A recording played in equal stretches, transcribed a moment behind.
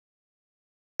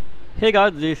Hey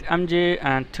guys, this is MJ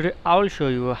and today I will show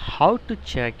you how to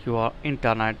check your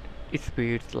internet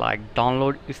speeds like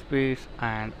download speeds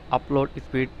and upload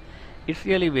speed. It's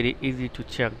really very easy to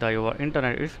check your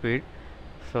internet speed.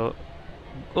 So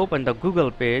open the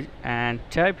Google page and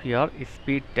type here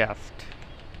speed test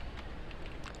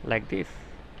like this.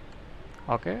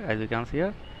 Okay, as you can see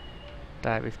here,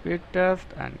 type speed test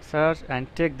and search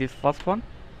and take this first one.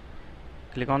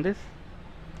 Click on this.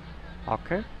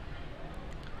 Okay.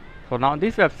 So now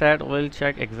this website will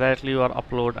check exactly your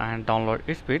upload and download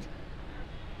speed.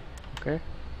 Okay,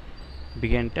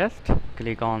 begin test.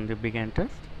 Click on the begin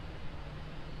test.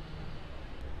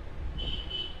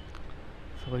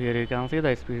 So here you can see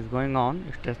the speed is going on.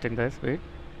 It's testing the speed.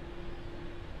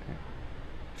 Okay.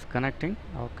 It's connecting.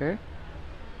 Okay.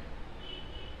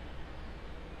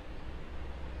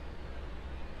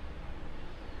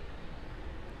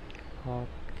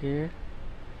 Okay.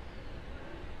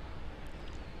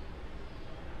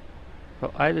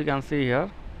 So as you can see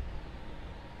here,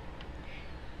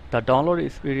 the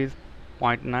download speed is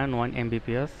 0.91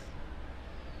 Mbps.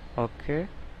 Okay,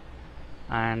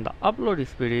 and the upload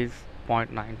speed is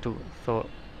 0.92. So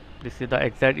this is the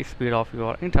exact speed of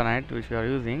your internet which you are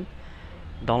using.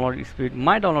 Download speed,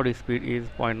 my download speed is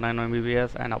 0.91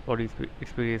 Mbps and upload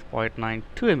speed is 0.92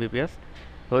 Mbps.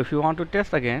 So if you want to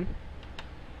test again,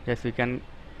 yes, you can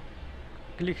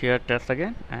click here test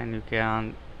again and you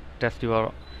can test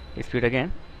your speed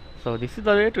again. So this is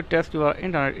the way to test your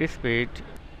internet speed.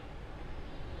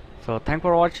 So thanks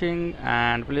for watching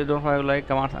and please don't forget to like,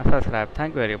 comment and subscribe.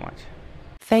 Thank you very much.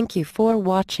 Thank you for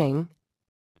watching.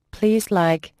 Please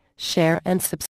like, share and subscribe.